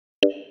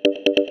我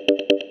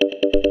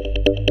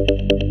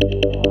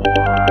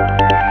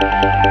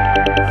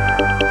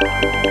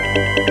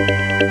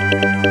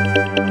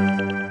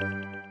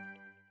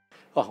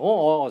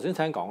先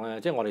聽講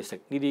咧，即係我哋食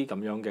呢啲咁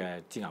樣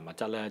嘅致癌物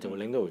質咧，就會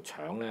令到條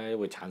腸咧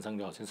會產生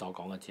咗頭先所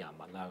講嘅致癌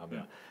物啦咁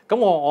樣。咁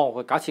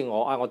我假設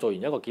我做完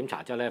一個檢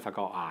查之後咧，發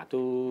覺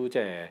都即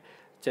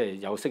係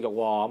有息肉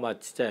喎，咁啊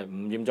即係唔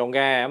嚴重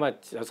嘅，咁啊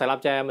有細粒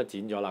啫，咁啊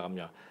剪咗啦咁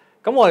樣。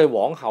咁我哋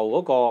往後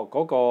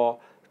嗰個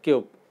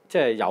叫即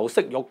係有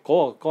息肉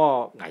嗰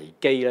個危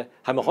機咧，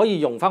係咪可以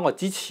用翻我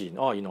之前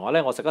原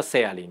來我食咗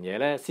40年嘢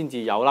咧先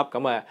至有粒咁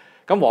嘅？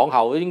咁往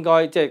後應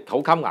該即係好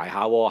襟捱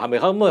下喎，係咪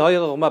可唔可以一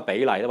個咁嘅比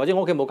例咧？或者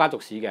我屋企冇家族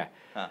史嘅，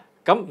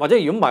咁或者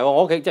如果唔係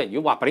我屋企即係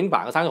如果話炳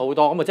白生咗好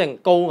多，咁啊即係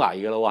高危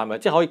嘅咯喎，係咪？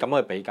即係可以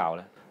咁去比較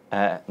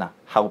咧？嗱，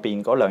後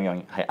邊嗰兩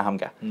樣係啱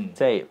嘅，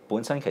即係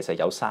本身其實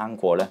有生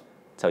過咧，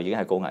就已經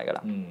係高危㗎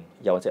啦。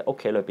又或者屋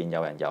企裏邊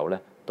有人有咧，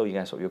都已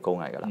經係屬於高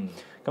危㗎啦。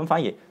咁反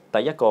而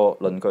第一個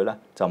論據咧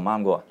就唔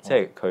啱嘅喎，即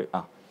係佢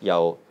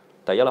由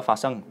第一粒發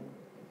生，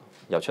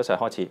由出世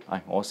開始，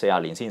我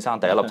40年先生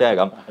第一粒啫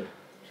咁。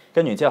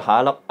跟住之後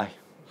下一粒，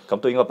咁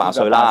都應該8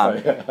歲啦。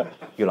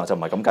原來就唔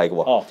係咁計嘅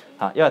喎。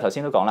因為頭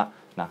先都講啦，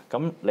嗱，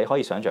咁你可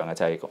以想象嘅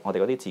就係我哋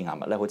嗰啲致癌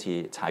物咧，好似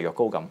搽藥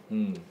膏咁，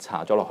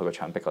搽咗落去個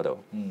腸壁嗰度。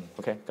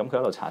OK， 咁佢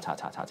一路搽，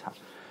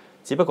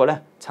只不過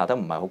咧搽得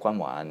唔係好均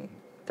勻，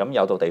咁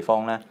有度地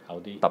方咧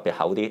特別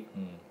厚啲。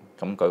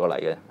咁舉個例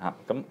嘅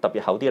咁特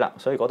別厚啲啦，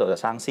所以嗰度就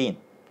生鮮。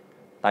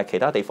但係其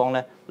他地方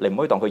咧，你唔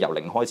可以當佢由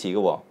零開始嘅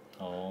喎。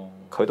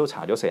佢都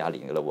搽咗40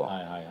年嘅咯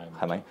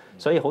喎，係咪？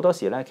所以好多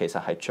時咧，其實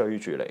係追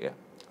住嚟嘅，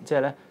即係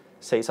咧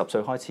40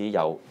歲開始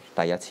有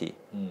第一次，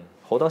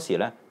好多時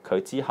咧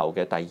佢之後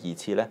嘅第二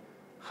次咧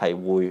係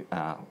會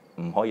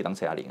唔可以等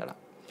40年㗎啦。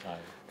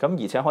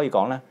咁而且可以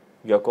講咧，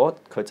若果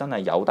佢真係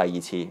有第二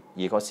次，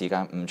而個時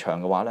間唔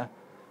長嘅話咧，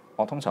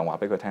我通常話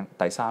俾佢聽，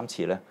第3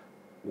次咧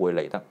會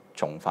嚟得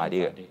仲快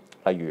啲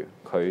嘅。例如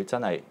佢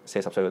真係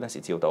40歲嗰陣時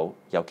照到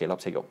有幾粒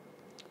息肉，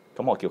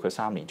咁我叫佢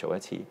3年做一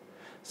次。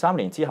3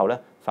年之後咧，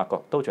發覺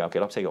都仲有幾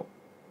粒息肉。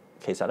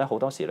其實咧好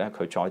多時咧，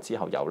佢再之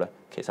後有咧，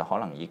其實可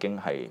能已經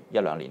係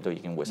1-2年都已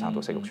經會生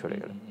到息肉出嚟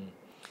嘅啦。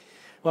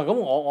喂，咁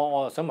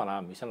我想問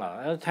下吳醫生啦，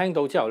聽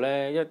到之後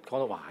咧，一講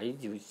到話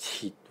要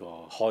切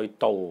喎，開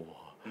刀喎，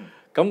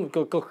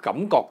咁個感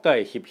覺都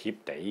係怯怯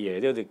地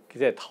嘅，即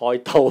係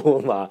開刀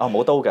啊嘛。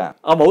冇刀嘅。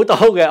冇刀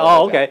嘅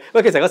，OK。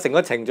喂，其實個成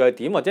個程序係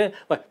點？或者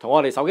喂，同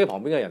我哋手機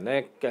旁邊嘅人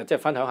咧，即係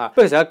分享下。不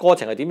過其實個過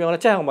程係點樣咧？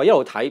即係我咪一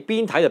路睇，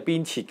邊睇就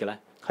邊切嘅咧？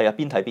係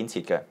邊睇邊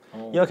切嘅，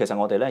因為其實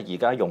我哋咧而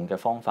家用嘅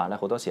方法咧，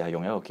好多時係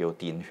用一個叫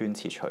電圈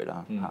切除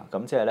啦，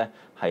咁即係咧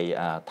係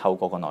透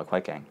過個內窺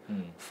鏡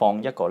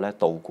放一個咧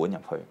導管入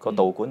去，個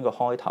導管個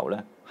開頭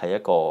咧係一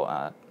個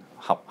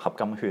合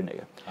金圈嚟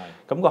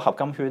嘅。咁個合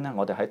金圈咧，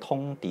我哋喺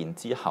通電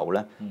之後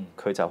咧，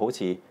佢就好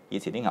似以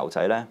前啲牛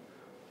仔咧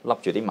笠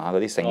住啲馬嗰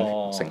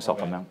啲繩索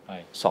咁樣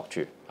索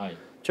住，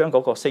將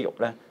嗰個息肉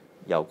咧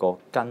由個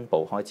根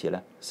部開始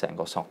咧成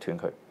個索斷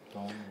佢。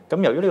咁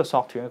由於呢個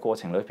索斷嘅過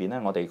程裏邊咧，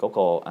我哋嗰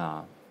個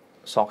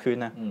索圈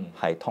咧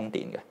係通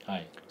電嘅，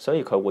所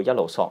以佢會一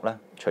路索咧，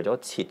除咗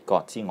切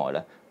割之外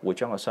咧，會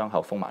將個傷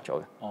口封埋咗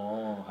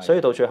嘅。所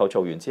以到最後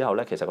做完之後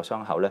咧，其實個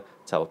傷口咧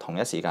就同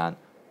一時間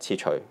切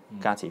除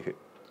加止血。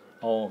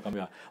咁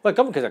樣。喂，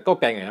咁其實個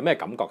病人有咩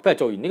感覺？即係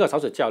做完呢個手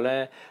術之後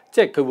咧，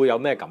即係佢會有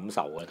咩感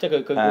受啊？即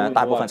係佢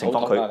大部分情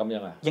況佢咁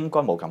樣應該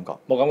冇感覺。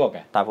冇感覺嘅。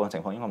大部分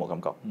情況應該冇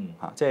感覺。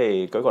即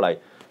係舉個例，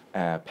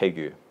譬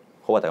如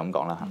好核突咁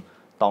講啦嚇。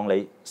當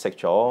你食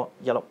咗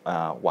一粒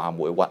話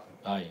梅核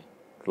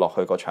落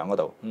去個腸嗰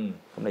度，咁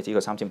你知佢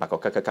3尖8角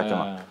吉吉吉㗎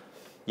嘛？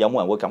有冇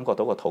人會感覺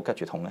到個肚吉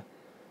住痛咧？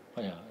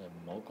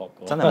唔好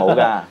覺。真係冇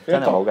㗎，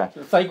真係冇嘅。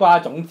西瓜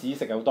種子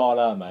食好多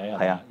啦，係咪？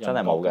係啊，真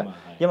係冇嘅。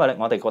因為咧，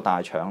我哋個大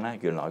腸咧，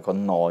原來個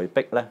內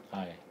壁咧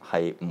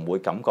係唔會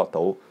感覺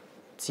到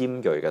尖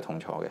鋭嘅痛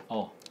楚嘅。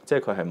即係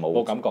佢係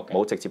冇感覺嘅，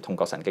冇直接痛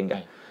覺神經嘅。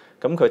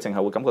咁佢淨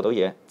係會感覺到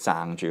嘢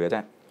撐住嘅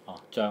啫。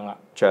脹啦，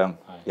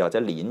又或者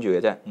攣住嘅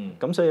啫。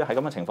咁所以喺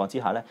咁嘅情況之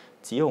下咧，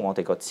只要我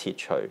哋個切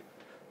除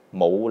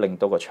冇令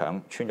到個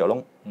腸穿咗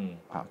窿，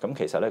咁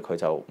其實咧佢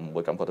就唔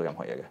會感覺到任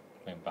何嘢嘅。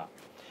明白。